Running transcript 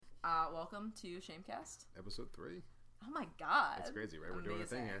welcome to Shamecast. Episode 3. Oh my god. That's crazy, right? Amazing. We're doing a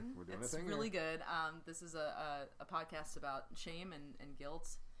thing here. It's really good. This is a podcast about shame and guilt,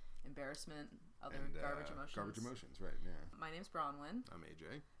 embarrassment, other garbage emotions. Garbage emotions, right, yeah. My name's Bronwyn. I'm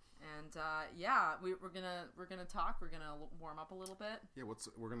AJ. And we're gonna talk. We're gonna warm up a little bit. Yeah,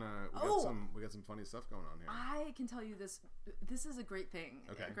 we got some funny stuff going on here. I can tell you this. This is a great thing.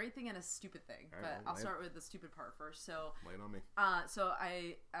 Okay. A great thing and a stupid thing. All right, but I'll start with the stupid part first. So lay it on me. So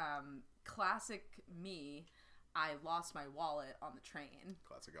I classic me. I lost my wallet on the train.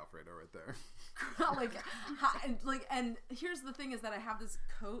 Classic Alfredo right there. And here's the thing is that I have this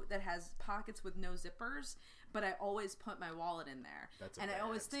coat that has pockets with no zippers, but I always put my wallet in there. I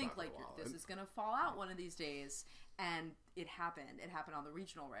always think like this is gonna fall out one of these days, and it happened. It happened on the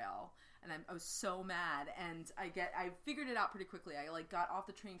regional rail, and I was so mad. And I figured it out pretty quickly. I got off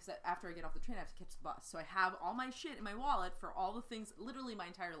the train because after I get off the train, I have to catch the bus. So I have all my shit in my wallet for all the things, literally my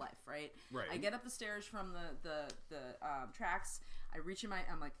entire life. Right. Right. I get up the stairs from the tracks. I reach in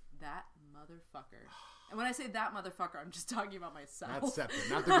I'm like, that motherfucker. And when I say that motherfucker, I'm just talking about myself. Not SEPTA.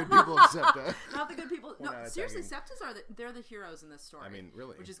 Not the good people of SEPTA. Not the good people. No, seriously, SEPTAs they're the heroes in this story. I mean,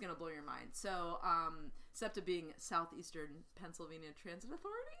 really. Which is going to blow your mind. So, SEPTA being Southeastern Pennsylvania Transit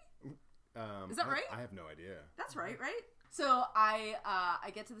Authority? Is that right? I have no idea. That's right? So I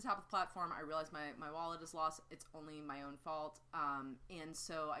get to the top of the platform. I realize my wallet is lost. It's only my own fault. And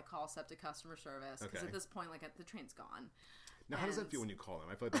so I call SEPTA customer service. Because at this point, the train's gone. Now, how does that feel when you call them?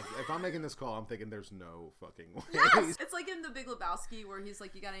 I feel like if I'm making this call, I'm thining there's no fucking way. Yes! It's like in The Big Lebowski where he's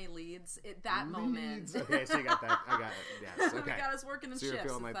like, you got any leads? Moment. Okay, so you got that. I got it. Yes, okay. We got us working in shifts. So you're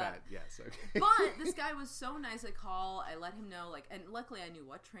feeling like that. Yes, okay. But this guy was so nice. I let him know, and luckily I knew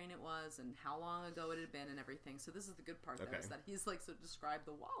what train it was and how long ago it had been and everything. So this is the good part, though, is that he's so described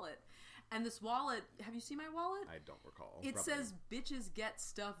the wallet. And this wallet, have you seen my wallet? I don't recall. It says, bitches get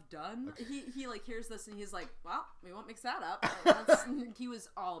stuff done. Okay. He hears this and he's like, well, we won't mix that up. He was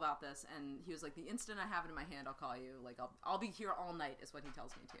all about this. And he was like, the instant I have it in my hand, I'll call you. I'll be here all night is what he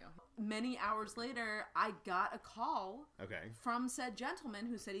tells me to. Many hours later, I got a call from said gentleman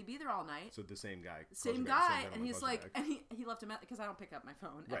who said he'd be there all night. So the same guy. And he's like, and he left a message, because I don't pick up my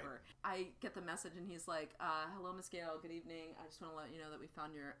phone ever. I get the message and he's like, hello, Miss Gail, good evening. I just want to let you know that we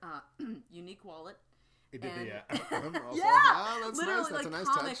found your unique wallet. It did yeah, that's literally, nice. That's a nice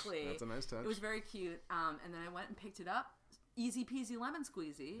comically. Touch. That's a nice touch. It was very cute. And then I went and picked it up. Easy peasy lemon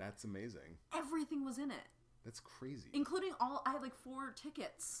squeezy. That's amazing. Everything was in it. That's crazy. Including I had 4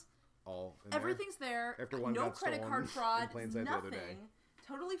 tickets. All in Everything's there. After one no got credit card fraud. Nothing. The other day.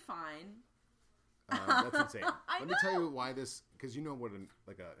 Totally fine. That's insane. Let me tell you why this, because you know what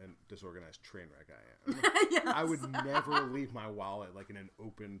a disorganized train wreck I am. Yes. I would never leave my wallet in an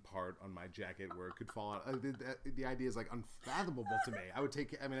open part on my jacket where it could fall out. The idea is unfathomable to me. I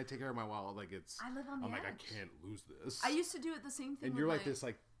take care of my wallet like it's. I live on the edge. I can't lose this. I used to do it the same thing. And you're this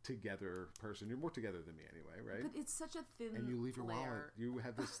together person. You're more together than me anyway, right? But it's such a thin. And you leave your wallet. You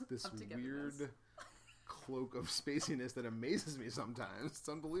have this weird cloak of spaciness that amazes me sometimes. It's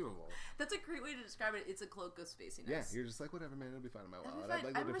unbelievable. That's a great way to describe it. It's a cloak of spaciness. Yeah, you're just like, whatever, man, it'll be fine in my wallet.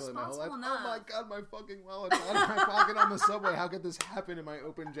 I'd like to feel it my whole life. Enough. Oh my god, my fucking wallet's out of my pocket on the subway. How could this happen in my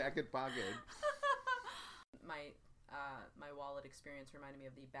open jacket pocket? My wallet experience reminded me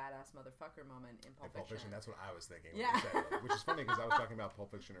of the badass motherfucker moment in Pulp Fiction. That's what I was thinking. Yeah. Which is funny because I was talking about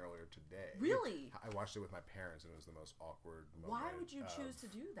Pulp Fiction earlier today. Really? I watched it with my parents and it was the most awkward moment. Why would you choose to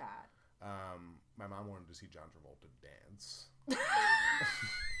do that? My mom wanted to see John Travolta dance.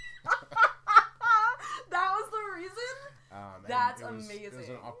 That was the reason? That's amazing. It was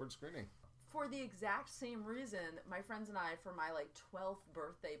an awkward screening. For the exact same reason, my friends and I, for my 12th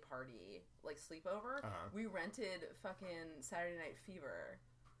birthday party, sleepover, we rented fucking Saturday Night Fever.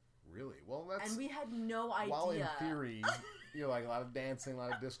 Really? Well, that's... And we had no idea. While in theory, a lot of dancing, a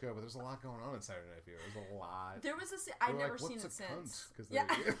lot of disco, but there's a lot going on in Saturday Night Fever. There's a lot. There was I've never seen it since. Because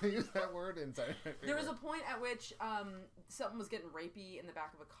they use that word in Saturday Night Fever. There was a point at which something was getting rapey in the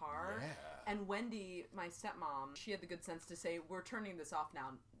back of a car. Yeah. And Wendy, my stepmom, she had the good sense to say, we're turning this off now,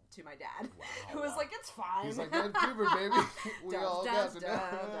 to my dad. Wow. Who was like, it's fine. He's like, Night Fever, baby. We all got it.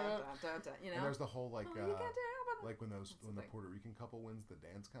 You know? And there's the whole you can't do it. when the Puerto Rican couple wins the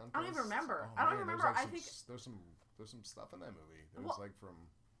dance contest. I don't even remember. Oh, I don't remember. I think there's some stuff in that movie. There was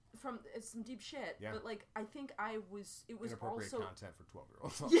from some deep shit. Yeah. But I think it was inappropriate also content for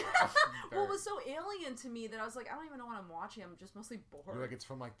 12-year-olds. Yeah. Well, it was so alien to me that I was like, I don't even know what I'm watching. I'm just mostly bored. You're like, it's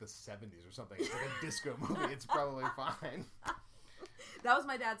from the 70s or something. It's like a disco movie. It's probably fine. That was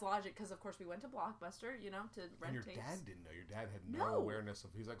my dad's logic, because of course we went to Blockbuster, to rent and your tapes. Dad didn't know. Your dad had no awareness of.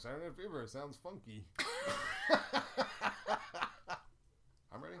 He's like, Saturday Night Fever sounds funky.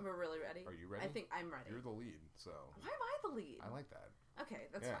 I'm ready. We're We're really ready? Are you ready? I think I'm ready. You're the lead, so... Why am I the lead? I like that. Okay,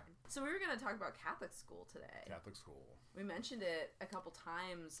 that's fine. So we were going to talk about Catholic school today. Catholic school. We mentioned it a couple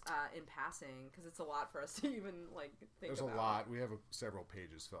times in passing, because it's a lot for us to even, like, think about. There's a lot. We have several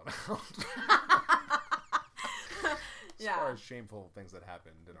pages filled out. As far as shameful things that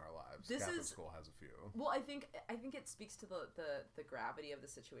happened in our lives, Catholic school has a few. Well, I think it speaks to the gravity of the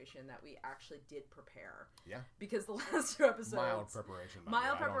situation that we actually did prepare. Yeah. Because the last 2 episodes... Mild preparation.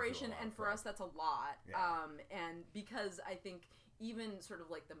 Mild preparation, and for us, that's a lot. Yeah. And because I think... Even sort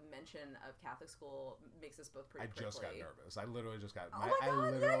of like the mention of Catholic school makes us both pretty prickly. I just got nervous. I literally just got... Oh my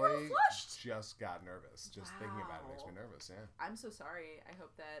God, you just got nervous. Just thinking about it makes me nervous, yeah. I'm so sorry. I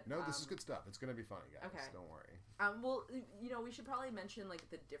hope that... No, this is good stuff. It's going to be funny, guys. Okay. Don't worry. Well, we should probably mention like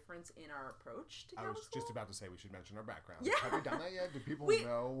the difference in our approach to Catholic school. I was just about to say we should mention our background. Yeah. Have we done that yet? Do people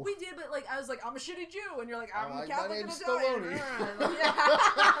know? We did, but like I was like, I'm a shitty Jew, and you're like, I'm Catholic and Italian. Yeah,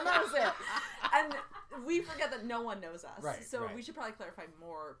 that was it. And we forget that no one knows us. Right. So we should probably clarify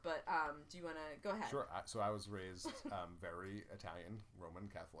more. But do you want to go ahead? Sure. So I was raised very Italian, Roman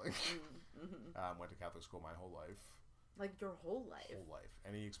Catholic. Went to Catholic school my whole life. Like your whole life? Whole life.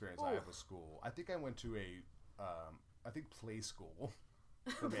 Any experience I have with school. I think I went to play school.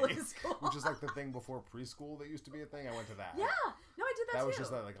 Play school. Which is like the thing before preschool that used to be a thing. I went to that. Yeah. No, I did that too. That was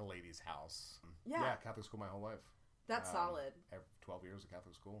just like a lady's house. Yeah, Catholic school my whole life. That's solid. I have 12 years of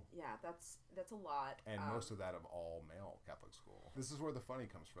Catholic school. Yeah, that's a lot. And most of that of all male Catholic school. This is where the funny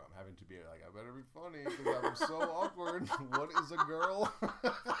comes from. Having to be like, I better be funny because I'm so awkward. What is a girl?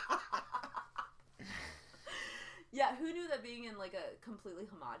 Yeah, who knew that being in like a completely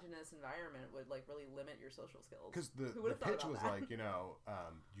homogenous environment would like really limit your social skills? Because the pitch was like, you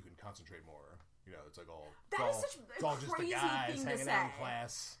can concentrate more. It's like all... That is such a all just the crazy guys thing hanging to out in say.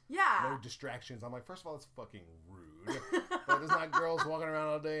 class. Yeah. No distractions. I'm like, first of all, it's fucking rude. There's not girls walking around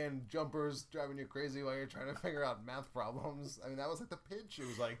all day in jumpers driving you crazy while you're trying to figure out math problems. I mean, that was like the pitch. It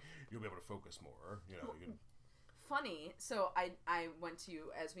was like, you'll be able to focus more. You can... Funny. So I went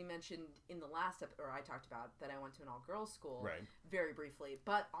to, as we mentioned in the last episode, or I talked about, that I went to an all-girls school. Right. Very briefly.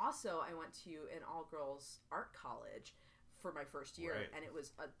 But also I went to an all-girls art college for my first year, and it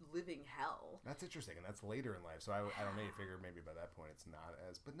was a living hell. That's interesting, and that's later in life, so I don't know, you figure maybe by that point it's not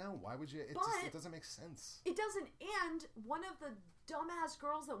as... But no, why would you... It doesn't make sense. It doesn't, and one of the dumbass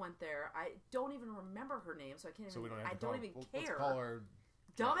girls that went there, I don't even remember her name, so I can't even... So we don't have to I don't even care. Let's call her...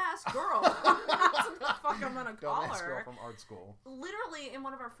 Dumbass girl. That's what the fuck I'm gonna call dumbass her. Girl from art school. Literally, in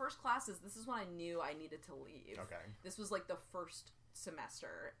one of our first classes, this is when I knew I needed to leave. Okay. This was like the first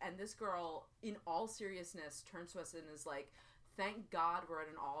semester, and this girl, in all seriousness, turns to us and is like, thank God we're at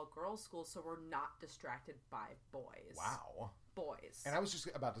an all-girls school so we're not distracted by boys. Wow. Boys. And I was just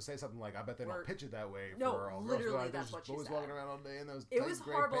about to say something like, I bet they don't pitch it that way for all literally, girls. that's what she boys said. Walking around all day in those It was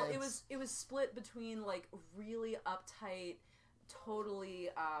horrible. Pants. It was split between like really uptight, totally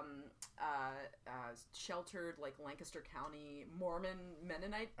sheltered, like Lancaster County Mormon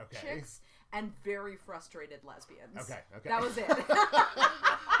Mennonite chicks, and very frustrated lesbians. Okay. That was it.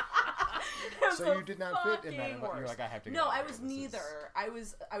 So you did not fit in that. You're like, I have to. No, I was neither. I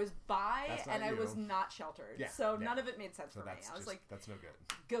was bi, and I was not sheltered. Yeah, so none of it made sense for me. I was like, that's no good.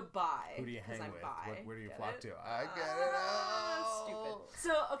 Goodbye. Who do you hang with? Where do you flock to? I get it.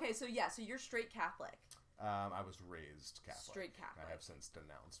 Stupid. So you're straight Catholic. I was raised Catholic. Straight Catholic. I have since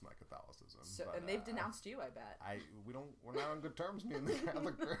denounced my Catholicism. And they've denounced you, I bet. We're not on good terms, me and the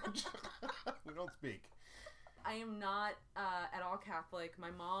Catholic Church. We don't speak. I am not at all Catholic.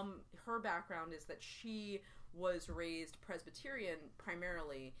 My mom, her background is that she was raised Presbyterian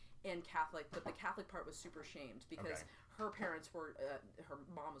primarily and Catholic, but the Catholic part was super shamed because her parents were, her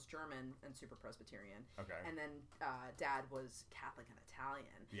mom was German and super Presbyterian. Okay. And then dad was Catholic and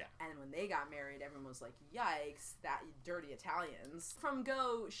Italian. Yeah. And when they got married, everyone was like, yikes, that dirty Italians. From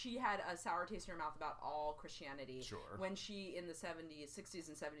go, she had a sour taste in her mouth about all Christianity. Sure. When she, in the 60s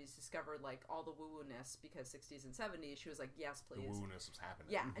and 70s, discovered like all the woo-woo-ness, because 60s and 70s, she was like, yes, please. The woo-woo-ness was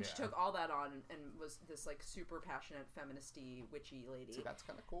happening. Yeah, and she took all that on and was this like super passionate, feministy, witchy lady. So that's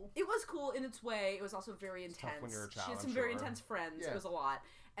kind of cool. It was cool in its way. It was also very intense. Tough when you're a child, she had some very intense friends. Yeah. It was a lot.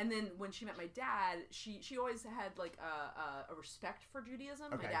 And then when she met my dad, she always had like a respect for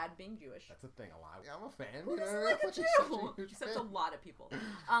Judaism. Okay. My dad being Jewish. That's a thing a lot. Yeah, I'm a fan. Who doesn't like a Jew? Except a lot of people.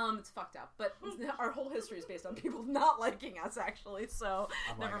 It's fucked up. But our whole history is based on people not liking us, actually. So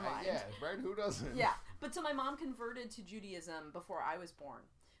never mind. Yeah, right? Who doesn't? Yeah. But so my mom converted to Judaism before I was born.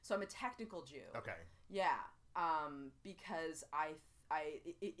 So I'm a technical Jew. Okay. Yeah. Because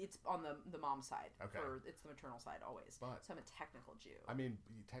it's on the mom's side. Okay. It's the maternal side always. But, so I'm a technical Jew. I mean,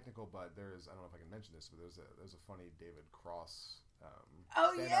 technical, but I don't know if I can mention this, but there's a funny David Cross stand-up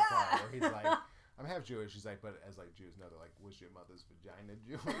part where he's like, I'm half Jewish. He's like, but as like Jews know, they're like, was your mother's vagina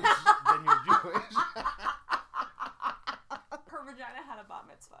Jewish? Then you're Jewish. Her vagina had a bat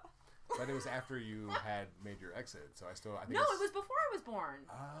mitzvah. But it was after you had made your exit, so I think No, it was before I was born.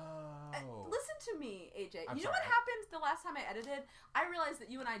 Oh. Listen to me, AJ. I'm you know sorry. what happened the last time I edited? I realized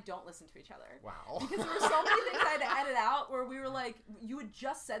that you and I don't listen to each other. Wow. Because there were so many things I had to edit out where we were like, you had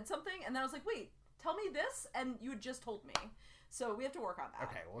just said something, and then I was like, wait, tell me this, and you had just told me. So we have to work on that.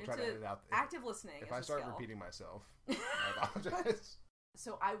 Okay, we'll try to edit out. Active listening. If I start repeating myself, I apologize.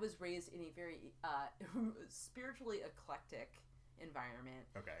 So I was raised in a very spiritually eclectic environment.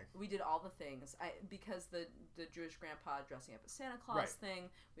 Okay. We did all the things. Because the Jewish grandpa dressing up as Santa Claus thing.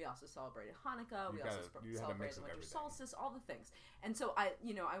 We also celebrated Hanukkah. We also celebrated the winter solstice. All the things. And so I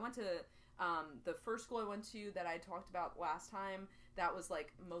went to the first school I went to that I talked about last time. That was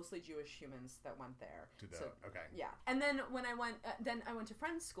like mostly Jewish humans that went there. Okay. Yeah. And then when I went, I went to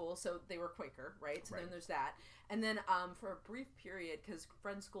Friends School, so they were Quaker, right? So then there's that. And then for a brief period, because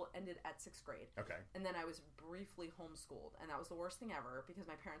Friends School ended at 6th grade. Okay. And then I was briefly homeschooled, and that was the worst thing ever because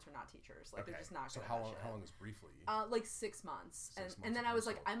my parents were not teachers. Like they're just not. So how long is briefly? Like 6 months. And then I was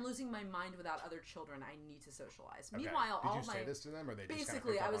like, I'm losing my mind without other children. I need to socialize. Okay. Meanwhile, did you say this to them, or they just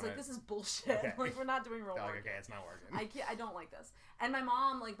basically I was like, this is bullshit. Okay. Like we're not doing real work. Okay, it's not working. I don't like this. And my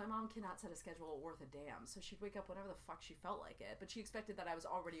mom cannot set a schedule worth a damn. So she'd wake up whenever the fuck she felt like it. But she expected that I was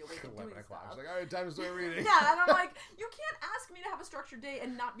already awake and doing stuff. She's like, all right, time to start reading. Yeah, and I'm like, you can't ask me to have a structured day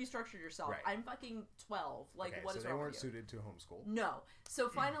and not be structured yourself. Right. I'm fucking 12. Like, what is wrong with you? So they weren't suited to homeschool? No. So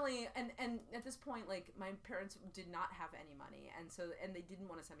finally, and at this point, like, my parents did not have any money. And they didn't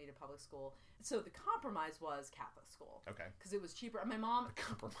want to send me to public school. So the compromise was Catholic school. Okay. Because it was cheaper. And my mom,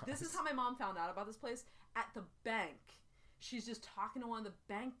 this is how my mom found out about this place. At the bank. She's just talking to one of the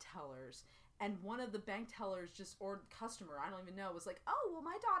bank tellers, and one of the bank tellers or customer, I don't even know, was like, oh, well,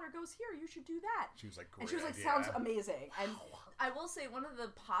 my daughter goes here, you should do that. She was like, great. And she was like, idea. Sounds amazing. And I will say one of the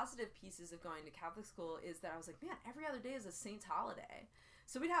positive pieces of going to Catholic school is that I was like, man, every other day is a saint's holiday.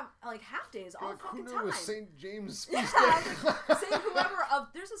 So we'd have like half days all fucking time. Who knew St. James? Yeah, Saint whoever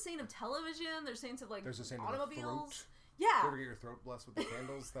there's a saint of television, there's saints of like there's a saint automobiles. Of the throat. Yeah. You ever get your throat blessed with the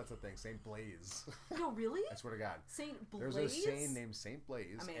candles? That's a thing. Saint Blaise. No, really? I swear to God. Saint Blaise? There's a saint named Saint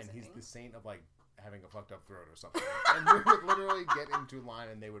Blaise, Amazing. and he's the saint of like having a fucked up throat or something. And we would literally get into line,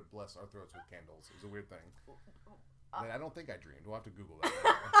 and they would bless our throats with candles. It was a weird thing. That I don't think I dreamed. We'll have to Google that.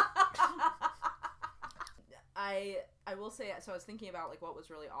 I will say, so I was thinking about like what was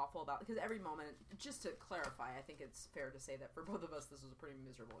really awful about, because every moment, just to clarify, I think it's fair to say that for both of us this was a pretty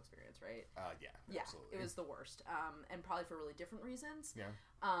miserable experience, right? Yeah, absolutely. It was the worst, and probably for really different reasons. Yeah.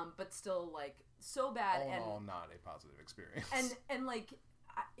 But still, like, so bad. All in all, not a positive experience. And like,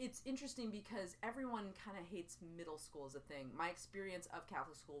 it's interesting because everyone kind of hates middle school as a thing. My experience of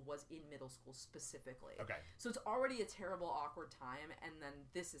Catholic school was in middle school specifically. Okay. So it's already a terrible, awkward time, and then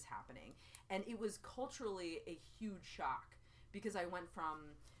this is happening. And it was culturally a huge shock because I went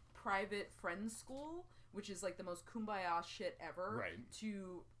from private Friends school, which is like the most kumbaya shit ever, right,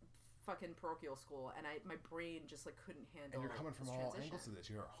 to fucking parochial school, and my brain just like couldn't handle. And you're coming from all transition. angles to this.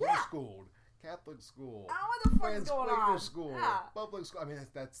 You're homeschooled. Catholic school, I don't know what the fuck's going on. School, yeah. Public school. I mean,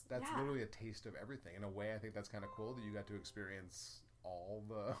 that's literally a taste of everything. In a way, I think that's kind of cool that you got to experience all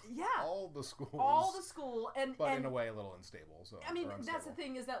the schools, but in a way a little unstable. So I mean, that's the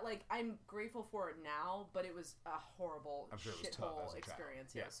thing, is that like I'm grateful for it now, but it was a horrible shithole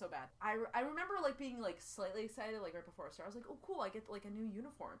experience. Yeah, so bad. I remember like being like slightly excited like right before I started. I was like, oh cool, I get like a new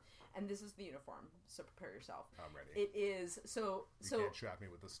uniform, and this is the uniform. So prepare yourself. I'm ready. It is so. You can't shock me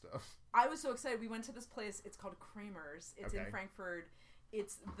with this stuff. I was so excited. We went to this place. It's called Kramer's. It's in Frankfurt.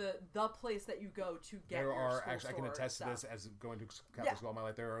 It's the place that you go to get your school actually, I can attest stuff. to this as going to Catholic school all my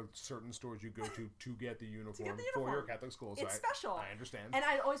life. There are certain stores you go to get the uniform for your Catholic school. So it's special. I understand. And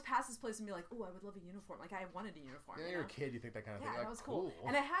I'd always pass this place and be like, oh, I would love a uniform. Like, I wanted a uniform. Yeah, you're a kid. You think that kind of thing. Yeah, that was cool.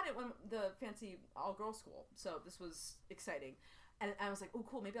 And I had it when the fancy all-girls school. So this was exciting. And I was like, oh,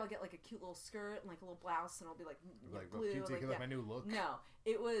 cool, maybe I'll get, like, a cute little skirt and, like, a little blouse, and I'll be, like blue. Like my new look? No.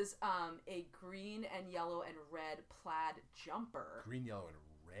 It was a green and yellow and red plaid jumper. Green, yellow, and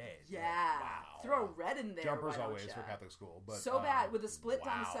red? Yeah. Wow. Throw red in there. Jumpers always for Catholic school. But so bad, with a split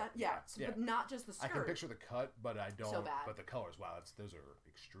down the side. Yeah. But not just the skirt. I can picture the cut, but I don't. So bad. But the colors, wow, those are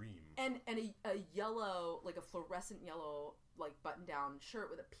extreme. And a yellow, like a fluorescent yellow, like button-down shirt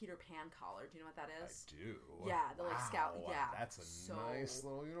with a Peter Pan collar. Do you know what that is? I do. Yeah, the like scout. Yeah, that's a nice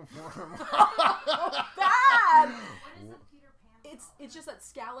little uniform. Bad. What is a Peter Pan? It's just that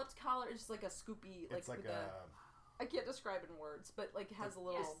scalloped collar. It's just like a scoopy. It's like I can't describe it in words, but like it has a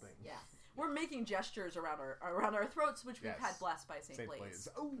little. thing. Yeah. We're making gestures around our throats, which we've had blessed by St. Blaise.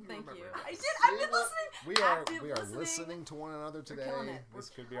 Oh, thank you. That. I did. I've been listening. We are listening to one another today. This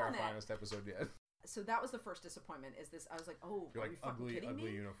could be our finest episode yet. So that was the first disappointment. Is this? I was like, oh, you're are you fucking kidding me?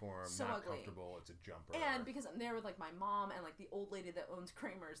 Ugly uniform, so not ugly. Comfortable. It's a jumper. And because I'm there with like my mom and like the old lady that owns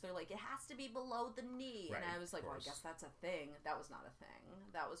Kramer's, they're like, it has to be below the knee. Right, and I was like, well, I guess that's a thing. That was not a thing.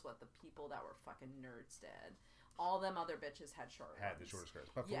 That was what the people that were fucking nerds did. All them other bitches had short ones. Had the short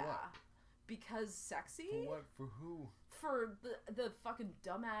skirts. But for what? Because sexy? For what? For who? For the fucking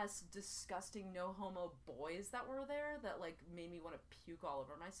dumbass, disgusting, no homo boys that were there that like made me want to puke all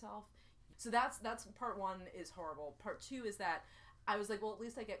over myself. So that's part one is horrible. Part two is that I was like, well, at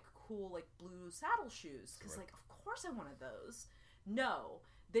least I get cool like blue saddle shoes because like of course I wanted those. No,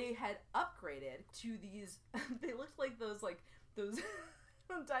 they had upgraded to these. They looked like those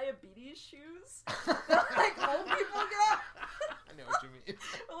diabetes shoes that like old people get. I know what you mean.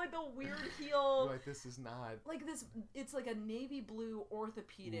 Or like the weird heel. You're like, this is not like this. It's like a navy blue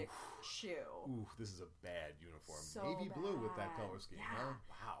orthopedic shoe. Ooh, this is a bad uniform. So navy bad. blue with that color scheme. Yeah. Huh?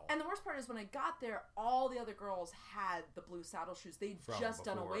 Wow. And the worst part is when I got there, all the other girls had the blue saddle shoes. They'd just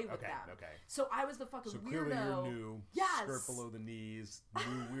done away with them. Okay. So I was the fucking weirdo. So clearly you're new. Yes. Skirt below the knees.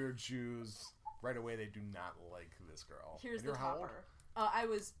 New weird shoes. Right away they do not like this girl. Here's the topper. I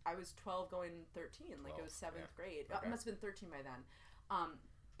was 12 going 13. Like it was 7th grade. Okay. It must have been 13 by then.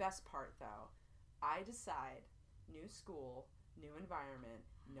 Best part though, I decide new school, new environment,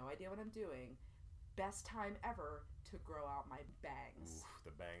 no idea what I'm doing. Best time ever to grow out my bangs. Oof,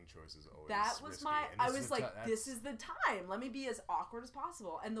 the bang choice is always that was risky. my. I was like, this is the time. Let me be as awkward as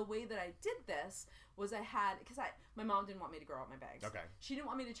possible. And the way that I did this was because my mom didn't want me to grow out my bangs. Okay. She didn't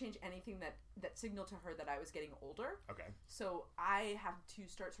want me to change anything that signaled to her that I was getting older. Okay. So I have to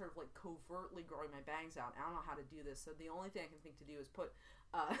start sort of like covertly growing my bangs out. I don't know how to do this. So the only thing I can think to do is put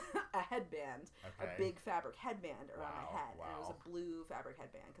a headband, a big fabric headband around my head. And it was a blue fabric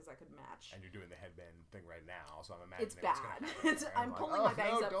headband because I could match. And you're doing the headband thing right now, so I'm imagining it's bad. I'm pulling my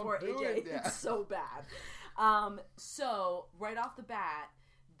bangs up for AJ. It's so bad. So right off the bat,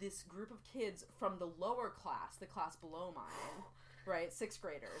 this group of kids from the lower class, the class below mine, right, 6th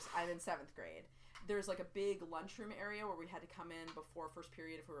graders. I'm in 7th grade. There's like a big lunchroom area where we had to come in before first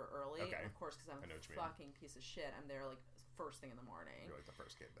period if we were early. Okay. And of course, because I'm a fucking piece of shit, I'm there like first thing in the morning. You're like the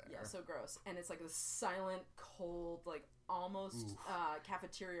first kid there. Yeah, so gross. And it's like this silent, cold, like almost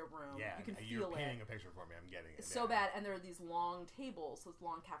cafeteria room. Yeah, you can feel you're it. painting a picture for me. I'm getting it. It's so bad. And there are these long tables, those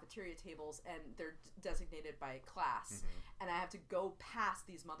long cafeteria tables, and they're designated by class. Mm-hmm. And I have to go past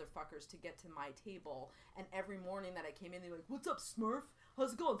these motherfuckers to get to my table. And every morning that I came in, they were like, "What's up, Smurf?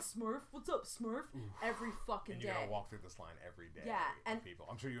 How's it going, Smurf? What's up, Smurf?" Oof. Every fucking day. And you gotta walk through this line every day. Yeah, and people.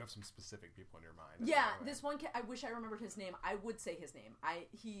 I'm sure you have some specific people in your mind. Yeah, this one kid. I wish I remembered his name. I would say his name.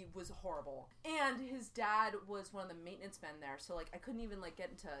 He was horrible, and his dad was one of the maintenance men there. So like, I couldn't even like get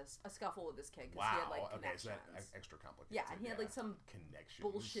into a scuffle with this kid because he had like connections. Okay, so that's extra complicated. Yeah, and he had like some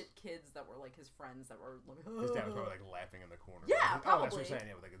bullshit kids that were like his friends that were like. His dad was probably like laughing in the corner. Yeah, like, probably. That's what you're saying.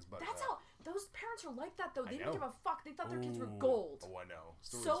 Yeah, with like his buddy. That's how those parents are like that though. They didn't give a fuck. They thought their kids were gold. Oh, I know.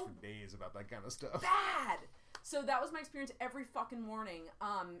 Stories for days about that kind of stuff. Bad. So that was my experience every fucking morning,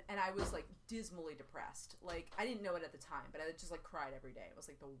 and I was like dismally depressed. Like I didn't know it at the time, but I just like cried every day. It was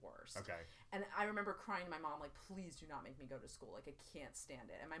like the worst. Okay. And I remember crying to my mom like, "Please do not make me go to school. Like I can't stand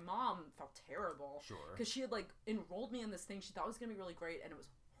it." And my mom felt terrible. Sure. Because she had like enrolled me in this thing she thought was gonna be really great, and it was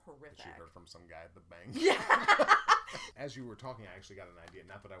horrific. She heard from some guy at the bank. Yeah. As you were talking, I actually got an idea.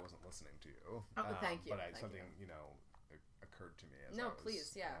 Not that I wasn't listening to you. Oh, thank you. But something occurred to me.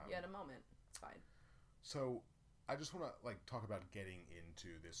 Please. Yeah, you had a moment. It's fine. So I just want to like talk about getting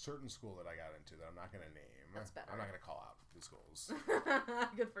into this certain school that I got into that I'm not going to name. That's better. I'm not going to call out the schools.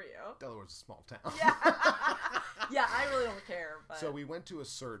 Good for you. Delaware's a small town. Yeah. Yeah, I really don't care. But... So we went to a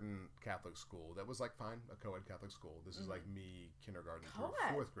certain Catholic school that was like fine, a co-ed Catholic school. This is like me, kindergarten through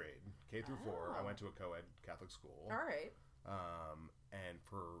 4th grade, K through 4. I went to a co-ed Catholic school. All right. And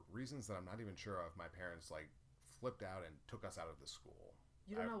for reasons that I'm not even sure of, my parents like flipped out and took us out of the school.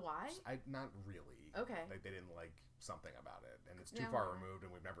 You don't know why? Not really. Okay. Like they didn't like something about it, and it's too far removed,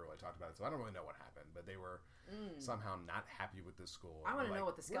 and we've never really talked about it, so I don't really know what happened. But they were somehow not happy with this school. I want to know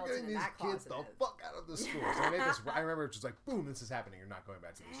what the skeleton in that closet is. We're getting these kids the fuck out of the school. So I made this. I remember just like, boom, this is happening. You're not going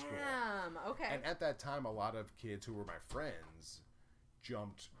back to the school. Damn. Okay. And at that time, a lot of kids who were my friends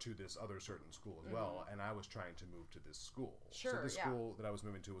jumped to this other certain school as well, and I was trying to move to this school. Sure. So this school that I was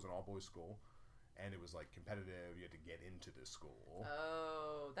moving to was an all-boys school. And it was like competitive. You had to get into this school.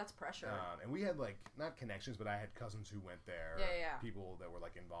 Oh, that's pressure. And we had like not connections, but I had cousins who went there. Yeah. People that were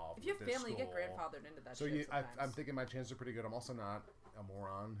like involved. If you have with this family, school. you get grandfathered into that. So shit I'm thinking my chances are pretty good. I'm also not a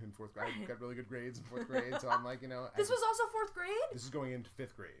moron in 4th grade. I got really good grades in 4th grade, so I'm like, This was also 4th grade? This is going into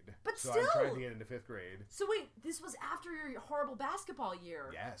 5th grade. But so still! I'm trying to get into 5th grade. So wait, this was after your horrible basketball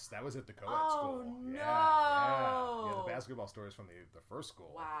year. Yes, that was at the co-ed Oh, school. no! Yeah, the basketball stories from the first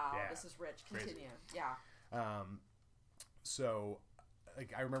school. Wow, yeah. this is rich. Continue. Crazy. Yeah. So,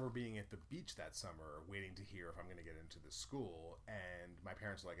 I remember being at the beach that summer waiting to hear if I'm going to get into the school, and my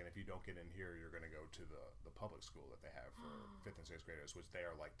parents were like, and if you don't get in here, you're going to go to the public school that they have for 5th and 6th graders, which they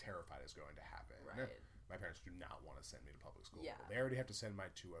are like terrified is going to happen. Right. My parents do not want to send me to public school. Yeah. They already have to send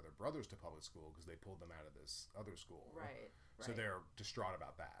my 2 other brothers to public school because they pulled them out of this other school. Right. So they're distraught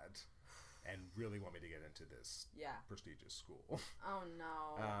about that and really want me to get into this prestigious school. Oh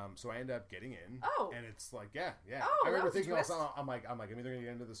no. So I end up getting in. Oh. And it's like, yeah. Oh, I remember that was a thinking twist. also, I'm either going to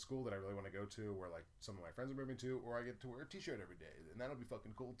get into the school that I really want to go to, where like some of my friends are moving to, or I get to wear a t-shirt every day, and that'll be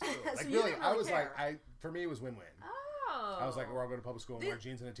fucking cool too. So Like you really, didn't I really was care. like, for me it was win-win. Oh. I was like, well, I'll go to public school and wear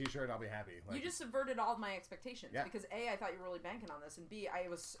jeans and a t-shirt, and I'll be happy. Like, You just subverted all of my expectations. Yeah. Because A, I thought you were really banking on this, and B, I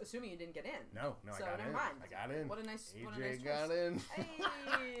was assuming you didn't get in. No, So I got never in. mind. I got in. What a nice AJ choice. got in. Hey,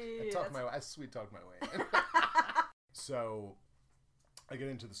 I sweet talked my way in. So I get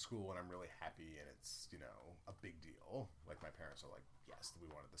into the school and I'm really happy, and it's, a big deal. Like, my parents are like, yes, we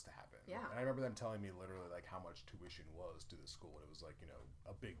wanted this to happen. Yeah. And I remember them telling me literally like how much tuition was to the school. It was like,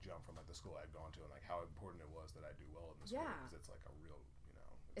 a big jump from like the school I'd gone to, and like how important it was that I do well in the school, because it's like a real,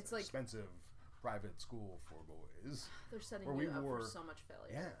 it's like expensive private school for boys. They're setting where you up wore, for so much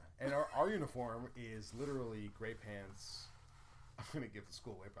failure. Yeah. And our uniform is literally gray pants. I'm going to give the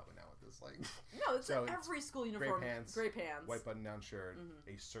school away probably now with this. Like, no, it's so like every school uniform. Gray pants, white white button-down shirt,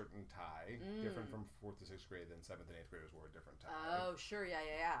 a certain tie, different from 4th to 6th grade. Then 7th and 8th graders wore a different tie. Oh, sure,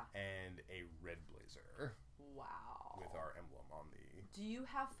 yeah. And a red blazer. Wow. With our emblem on the. Do you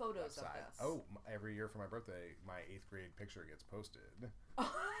have photos of side. this? Oh, every year for my birthday, my 8th grade picture gets posted.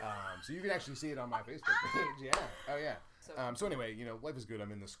 So you can actually see it on my Facebook page. Yeah. Oh, yeah. So anyway, life is good.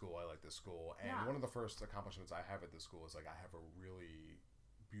 I'm in the school. I like this school. And one of the first accomplishments I have at this school is like I have a really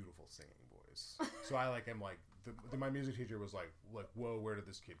beautiful singing voice. So I am like my music teacher was like, whoa, where did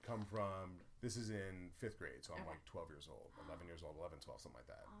this kid come from? This is in 5th grade, so I'm like 12 years old, 11 years old, 11, 12, something like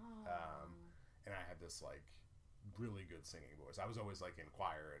that. And I had this like really good singing voice. I was always like in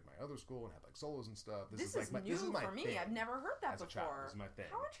choir at my other school and had like solos and stuff. This is new for me. I've never heard that before. Child. This is my thing.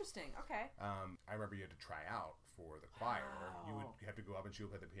 How interesting. Okay. I remember you had to try out for the choir. You have to go up and she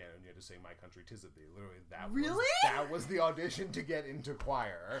would play the piano, and you had to sing "My Country 'Tis of Thee." Literally, that was the audition to get into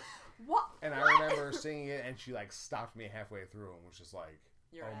choir. What? And I remember singing it, and she like stopped me halfway through and was just like,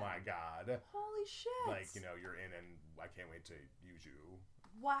 my god, holy shit! Like, you're in, and I can't wait to use you.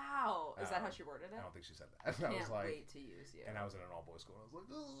 Wow. Is that how she worded it? I don't think she said that. Can't I was like, wait to use you. And I was in an all-boys school, and I was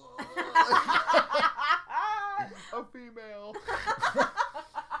like, a female.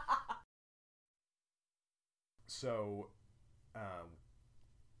 So,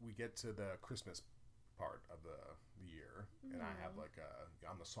 we get to the Christmas part of the year, and I have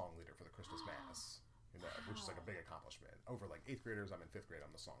I'm the song leader for the Christmas Mass. Which is like a big accomplishment. Over like 8th graders, I'm in 5th grade,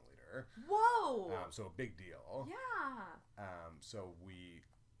 I'm the song leader. Whoa! So a big deal. Yeah.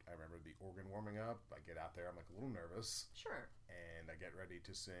 I remember the organ warming up. I get out there, I'm like a little nervous. Sure. And I get ready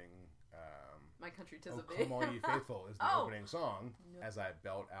to sing My Country 'Tis of Thee. Oh, Come All Ye Faithful is the opening song. No. As I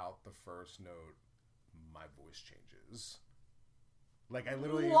belt out the first note, my voice changes. Like I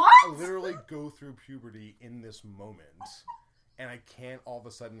literally go through puberty in this moment. And I can't all of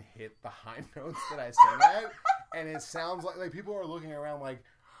a sudden hit the high notes that I sing at, and it sounds like people are looking around like,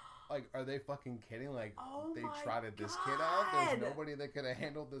 are they fucking kidding? Like, they trotted this kid out. There's nobody that could have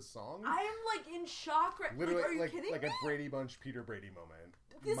handled this song. I am like in shock. Literally, are you kidding me? Like a Brady Bunch, Peter Brady moment.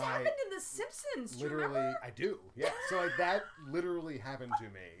 This happened in The Simpsons. Literally, I do. Yeah. So like that literally happened to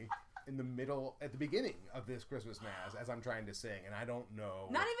me. At the begining of this Christmas Mass, as I'm trying to sing, and I don't know.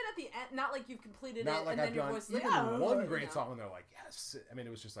 Not even at the end. Not like you've completed not it, like and I've then your done voice. Even one great song, and they're like, yes. I mean, it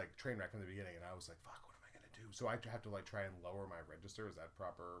was just like train wreck from the beginning, and I was like, fuck, what am I gonna do? So I have to like try and lower my register. Is that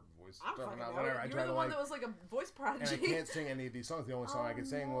proper voice? Whatever. You were the one that was like a voice prodigy. And I can't sing any of these songs. The only song I could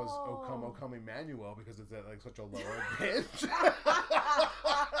sing was "O Come Emmanuel" because it's at like such a lower pitch.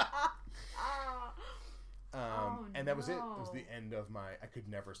 And that was it. It was the end of my. I could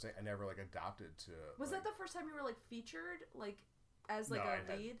never sing. I never like adopted to. Was that the first time you were like featured as a lead?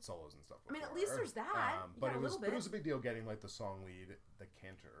 Had solos and stuff. Before. I mean, at least there's that. But it was a big deal getting like the song lead, the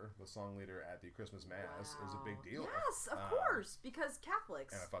cantor, the song leader at the Christmas Mass. Wow. It was a big deal. Yes, of course, because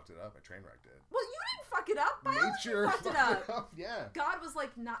Catholics. And I fucked it up. I train wrecked it. Well, you didn't fuck it up. Nature fucked it up. Yeah. God was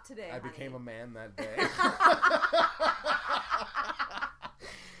like, not today. I became a man that day.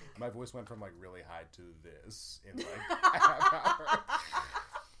 My voice went from like really high to this in like a half hour.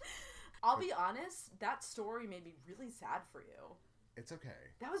 I'll be honest, that story made me really sad for you. It's okay.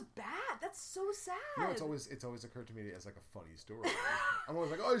 That was bad. That's so sad. You know, it's always occurred to me as like a funny story. I'm always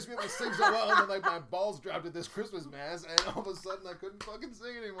like, oh, I used to be able to sing so well, and then like my balls dropped at this Christmas mass, and all of a sudden I couldn't fucking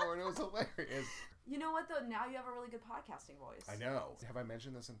sing anymore, and it was hilarious. You know what though? Now you have a really good podcasting voice. I know. Have I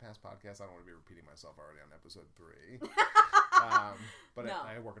mentioned this in past podcasts? I don't want to be repeating myself already on episode 3. But no.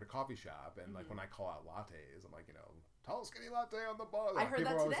 I work at a coffee shop, and like when I call out lattes, I'm like, you know, tall skinny latte on the bar. I heard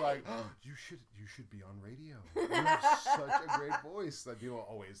people that are today. always like, oh, you should be on radio. You have such a great voice. That people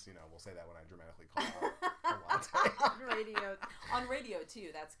always, you know, will say that when I dramatically call out a latte. on radio too.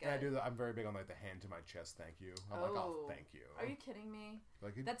 That's good. And I do I'm very big on like the hand to my chest. Thank you. I'm like, oh, thank you. Are you kidding me?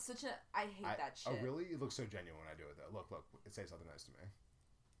 Like that's such a. I hate that shit. Oh really? It looks so genuine when I do it though. Look, say something nice to me.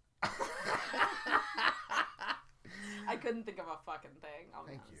 I couldn't think of a fucking thing.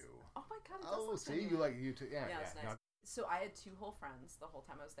 Thank you. Oh my god. Oh, see, you like you too. Yeah, it's nice. So I had 2 whole friends the whole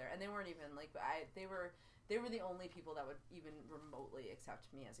time I was there, and they weren't even like they were the only people that would even remotely accept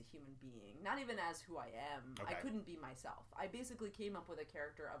me as a human being, not even as who I am. Okay. I couldn't be myself. I basically came up with a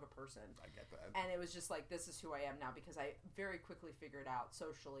character of a person. I get that. And it was just like, this is who I am now, because I very quickly figured out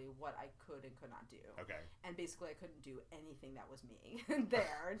socially what I could and could not do. Okay. And basically I couldn't do anything that was me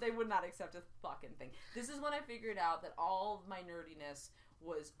there. They would not accept a fucking thing. This is when I figured out that all of my nerdiness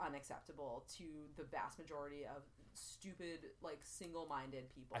was unacceptable to the vast majority of stupid, like, single-minded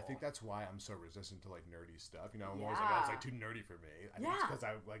people. I think that's why I'm so resistant to like nerdy stuff. You know, I'm always like, oh, it's like too nerdy for me. I think it's because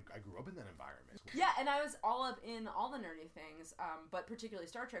I grew up in that environment. Yeah, and I was all up in all the nerdy things, but particularly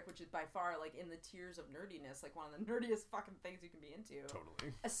Star Trek, which is by far like in the tiers of nerdiness, like one of the nerdiest fucking things you can be into.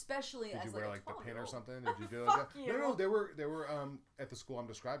 Totally. Especially Did as you wear like the pin or something? Did you do like that? No, they were at the school I'm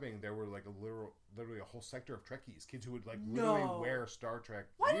describing. There were like literally a whole sector of Trekkies, kids who would like literally wear Star Trek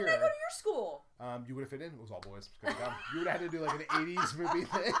Why gear. didn't I go to your school? You would have fit in. It was all boys. You would have had to do like an 80s movie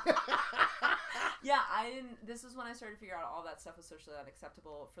thing. Yeah, I didn't. This is when I started to figure out all that stuff was socially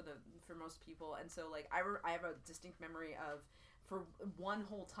unacceptable for most people, and so like I have a distinct memory of, for one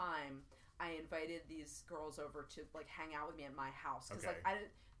whole time, I invited these girls over to like hang out with me at my house because like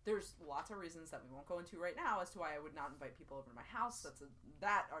there's lots of reasons that we won't go into right now as to why I would not invite people over to my house.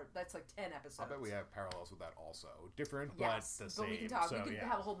 That's like 10 episodes. I bet we have parallels with that also. Different, but the same. But we can talk. So, we can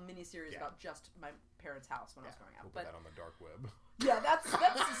have a whole mini series about just my parents' house when I was growing up. We'll put that on the dark web. Yeah, that's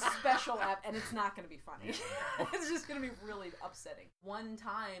a special app, and it's not going to be funny. It's just going to be really upsetting. One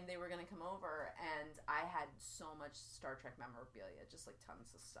time they were going to come over, and I had so much Star Trek memorabilia, just like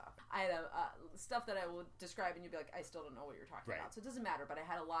tons of stuff. I had stuff that I will describe, and you'd be like, I still don't know what you're talking about. So it doesn't matter, but I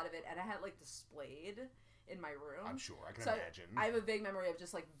had a lot of it, and I had it like displayed in my room. I'm sure. I can imagine. I have a vague memory of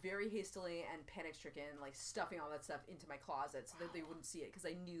just like very hastily and panic-stricken, like stuffing all that stuff into my closet so that they wouldn't see it, because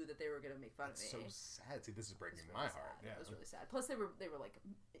I knew that they were going to make fun of me. So sad. See, this is breaking my heart. Yeah. It was really sad. Plus, they were like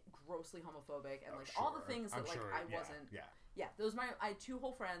grossly homophobic and like all the things that I wasn't. Yeah, those I had 2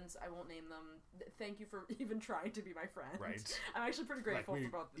 whole friends. I won't name them. Thank you for even trying to be my friend. Right. I'm actually pretty grateful for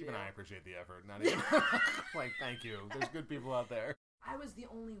both of you. Even I appreciate the effort. Not even like, thank you. There's good people out there. I was the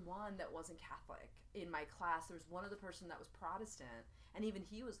only one that wasn't Catholic in my class. There was one other person that was Protestant, and even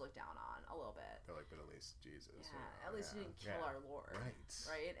he was looked down on a little bit. They're like, but at least Jesus. Yeah, at least you didn't kill our Lord.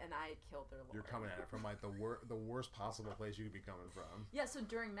 Right? And I killed their Lord. You're coming at it from like the worst possible place you could be coming from. Yeah, so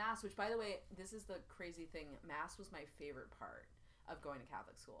during Mass, which by the way, this is the crazy thing, Mass was my favorite part of going to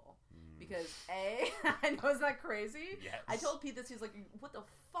Catholic school. Because I know, isn't that crazy? Yes. I told Pete this, he's like, what the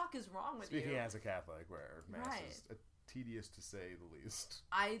fuck is wrong with you? Speaking as a Catholic, where Mass is tedious to say the least.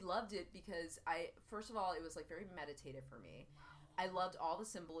 I loved it because first of all, it was like very meditative for me. I loved all the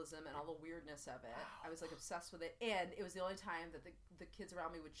symbolism and all the weirdness of it. I was like obsessed with it, and it was the only time that the kids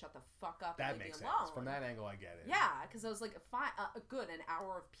around me would shut the fuck up and leave me alone. That makes sense. From that angle, I get it. Yeah, because I was like, an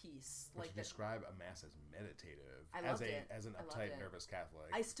hour of peace. Would you describe a Mass as meditative? I loved it. As an uptight, nervous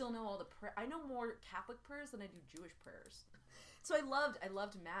Catholic. I still know all the I know more Catholic prayers than I do Jewish prayers. So I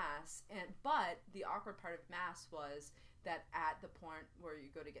loved Mass, but the awkward part of Mass was that at the point where you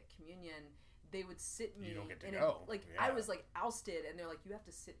go to get communion, they would sit me. You don't get to go. I was like ousted, and they're like, you have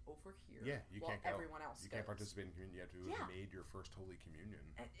to sit over here. Yeah, you can't go. Everyone else. You can't participate in communion. You have to have made your first Holy Communion.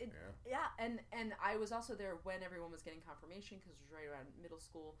 And I was also there when everyone was getting confirmation, because it was right around middle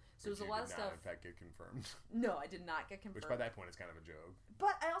school. So it was a lot of stuff. In fact, get confirmed. No, I did not get confirmed. Which by that point is kind of a joke.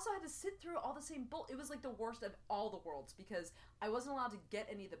 But I also had to sit through all the same It was like the worst of all the worlds, because I wasn't allowed to get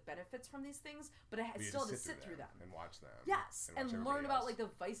any of the benefits from these things, but I still had to sit through them and watch them. Yes, and learn about like the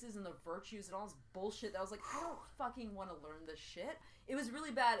vices and the virtues and all this bullshit. I was like, I don't fucking want to learn this shit. It was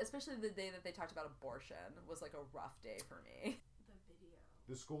really bad, especially the day that they talked about abortion was like a rough day for me.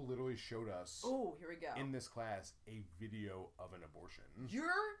 The school literally showed us. Oh, here we go. In this class, a video of an abortion. You're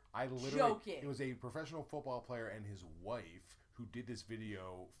joking. It was a professional football player and his wife who did this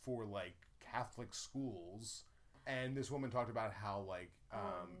video for like Catholic schools. And this woman talked about how, like,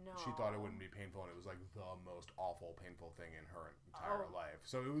 she thought it wouldn't be painful, and it was, like, the most awful, painful thing in her entire life.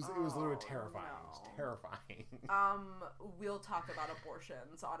 So it was literally terrifying. No. It was terrifying. We'll talk about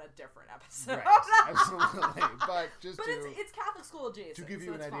abortions on a different episode. Right, absolutely. But it's Catholic school adjacent. To give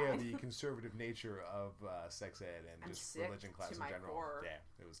you an idea of the conservative nature of sex ed and just religion class in general. Core. Yeah,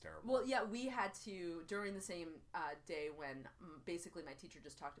 it was terrible. Well, yeah, we had to, during the same day when basically my teacher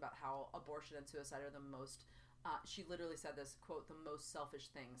just talked about how abortion and suicide are the most... she literally said this, quote, the most selfish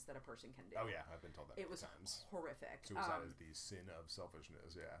things that a person can do. Oh, yeah. I've been told that many times. It was horrific. Suicide is the sin of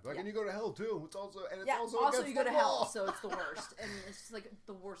selfishness, yeah. Like, and you go to hell, too. It's also you go to hell, so it's the worst. And it's just, like,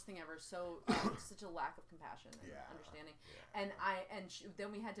 the worst thing ever. So, such a lack of compassion and understanding. Yeah.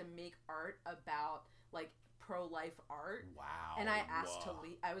 Then we had to make art about, like, pro-life art. Wow. And I asked to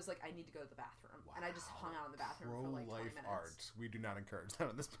leave. I was like, I need to go to the bathroom. Wow. And I just hung out in the bathroom for like 20 minutes. Pro-life art. We do not encourage that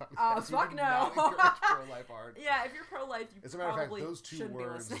on this podcast. Oh, fuck no. Encourage pro-life art. Yeah, if you're pro-life, you as a matter probably of fact, shouldn't be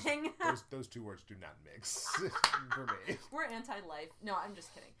listening. those two words do not mix for me. We're anti-life. No, I'm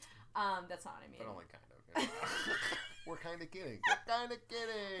just kidding. That's not what I mean. But only kind of. We're kind of kidding. We're kind of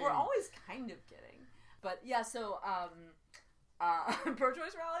kidding. We're always kind of kidding. But yeah, so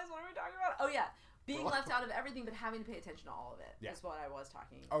pro-choice rallies, what are we talking about? Oh yeah. Being left out of everything, but having to pay attention to all of it is what I was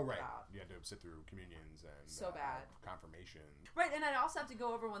talking about. Oh, right. You had to sit through communions and bad. Confirmation. Right, and I'd also have to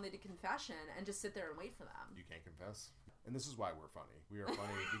go over when they did confession and just sit there and wait for them. You can't confess. And this is why we're funny. We are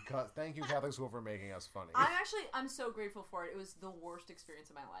funny because thank you, Catholic School, for making us funny. I'm so grateful for it. It was the worst experience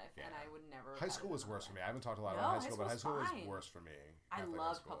of my life, and I would never. High school was worse for me. I haven't talked a lot about high school, but high school was worse for me. I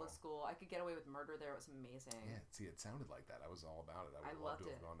loved public school. I could get away with murder there. It was amazing. Yeah, see, it sounded like that. I was all about it. I would love to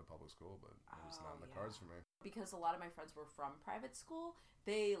have gone to public school, but it was not in the cards for me. Because a lot of my friends were from private school,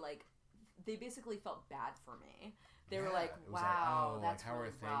 they basically felt bad for me. They were like, wow, that's how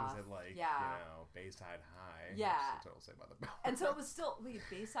really are things at Bayside High? Yeah. Total Saved by the Bell. And so it was still,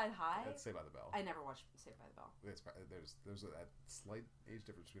 Bayside High? That's Saved by the Bell. I never watched Saved by the Bell. There's a slight age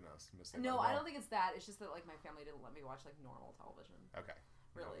difference between us. No, I don't think it's that. It's just that my family didn't let me watch normal television. Okay.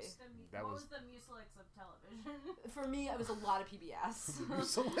 Really? What was the Mucilix of television? For me, it was a lot of PBS.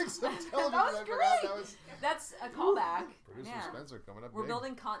 Mucilix of television. That was great. That's a callback. Producer Spencer coming up. We're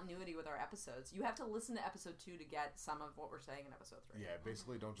building continuity with our episodes. You have to listen to episode 2 to get some of what we're saying in episode 3. Yeah,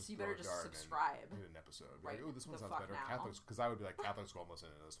 basically don't just. So you better just subscribe. In an episode, right? Oh, this one sounds better. Catholic, because I would be like Catholic school. I'm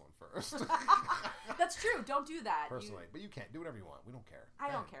listening to this one first. That's true. Don't do that. Personally, but you can't do whatever you want. We don't care. I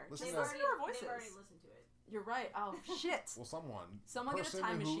don't care. Listen to our voices. They've already listened to it. You're right. Oh, shit. Well, someone get a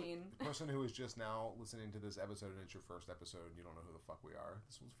time machine. The person who is just now listening to this episode and it's your first episode and you don't know who the fuck we are,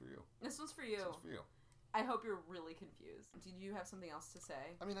 this one's for you. This one's for you. I hope you're really confused. Did you have something else to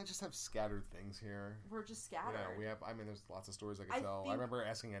say? I mean, I just have scattered things here. We're just scattered. Yeah, there's lots of stories I could tell. I remember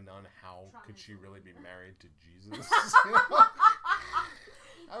asking a nun, how could she really be married to Jesus?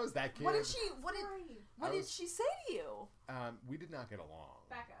 I was that kid. What did she say to you? We did not get along.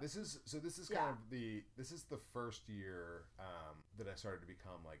 Back up. This is the first year that I started to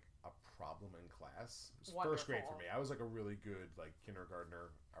become like a problem in class. It was first grade for me. I was like a really good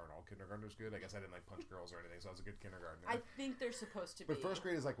kindergartner. Aren't all kindergartners good? I guess I didn't punch girls or anything, so I was a good kindergartner. I think they're supposed to be. But first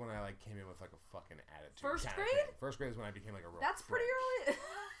grade is when I came in with a fucking attitude. First grade? First grade is when I became a real. That's pretty early.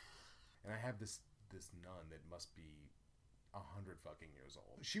 And I have this nun that must be 100 fucking years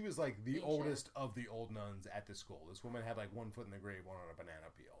old. She was the oldest of the old nuns at the school. This woman had 1 foot in the grave, one on a banana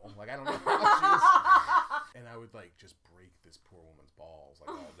peel. I don't know how much she was. And I would just break this poor woman's balls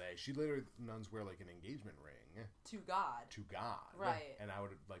all day. She literally, nuns wear an engagement ring. To God. Right. And I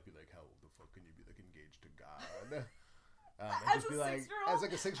would be like, how the fuck can you be engaged to God? As a 6-year-old? As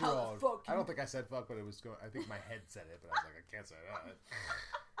a 6-year-old. I don't think I said fuck, but it was I think my head said it, but I was I can't say that.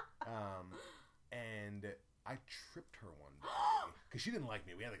 And I tripped her one day because she didn't like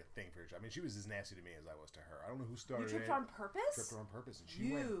me. We had a thing for each other. I mean, she was as nasty to me as I was to her. I don't know who started it. You tripped her on purpose? Tripped her on purpose, and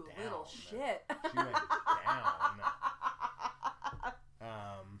she went down. You little shit. She went down.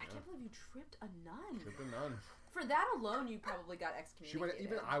 I can't believe you tripped a nun. Tripped a nun. For that alone, you probably got excommunicated.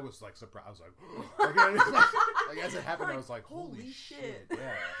 Even I was surprised. I was as it happened, I was like, holy shit.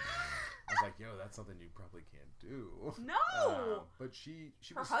 Yeah. I was like, yo, that's something you probably can't do. No! But she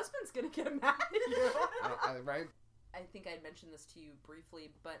Her husband's gonna get mad at you. Right? I think I mentioned this to you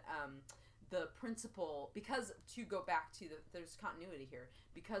briefly, but the principal, because to go back to there's continuity here,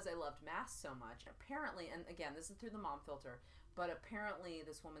 because I loved Mass so much, apparently, and again, this is through the mom filter, but apparently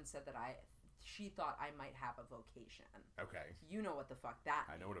this woman said that I she thought I might have a vocation. Okay. You know what the fuck that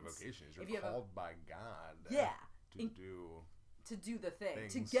means. I know what a vocation is. You're you called by God. Yeah. To do the thing.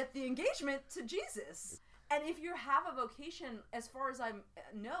 Things. To get the engagement to Jesus. And if you have a vocation, as far as I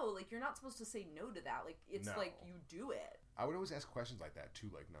know, like, you're not supposed to say no to that. Like, it's like, you do it. I would always ask questions like that to,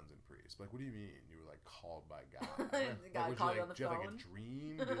 like, nuns and priests. Like, what do you mean? You were, like, called by God? God called you on the phone? Do you have, like, a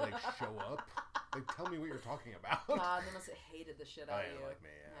dream? Do you, like, show up? Like, tell me what you're talking about. God, they must have hated the shit out of you. Like me,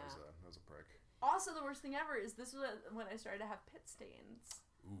 yeah. I was a prick. Also, the worst thing ever is this was when I started to have pit stains.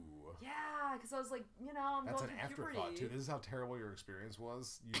 Ooh. Yeah, because I was like, I'm That's going an through afterthought, too. This is how terrible your experience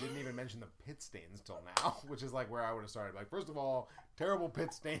was. You didn't even mention the pit stains till now, which is like where I would have started. Like, first of all, terrible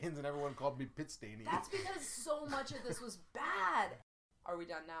pit stains, and everyone called me pit stainy. That's because so much of this was bad. Are we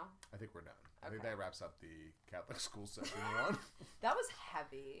done now? I think we're done. Okay. I think that wraps up the Catholic school session 1. That was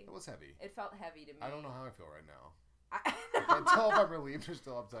heavy. It was heavy. It felt heavy to me. I don't know how I feel right now. I can't tell if I'm relieved or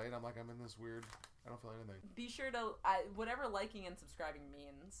still uptight. I'm like, I'm in this weird... I don't feel anything. Be sure to... whatever liking and subscribing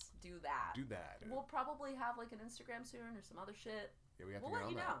means, do that. Do that. We'll probably have, like, an Instagram soon or some other shit. Yeah, we have we'll to get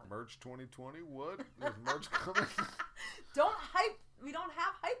on that. Know. Merch 2020? What? There's merch coming? Don't hype. We don't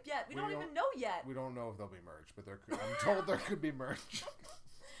have hype yet. We don't even know yet. We don't know if there'll be merch, but I'm told there could be merch.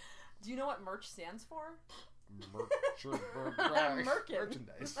 Do you know what merch stands for? Merchandise.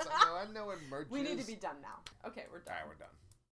 I know what merch is. We need to be done now. Okay, we're done. All right, we're done.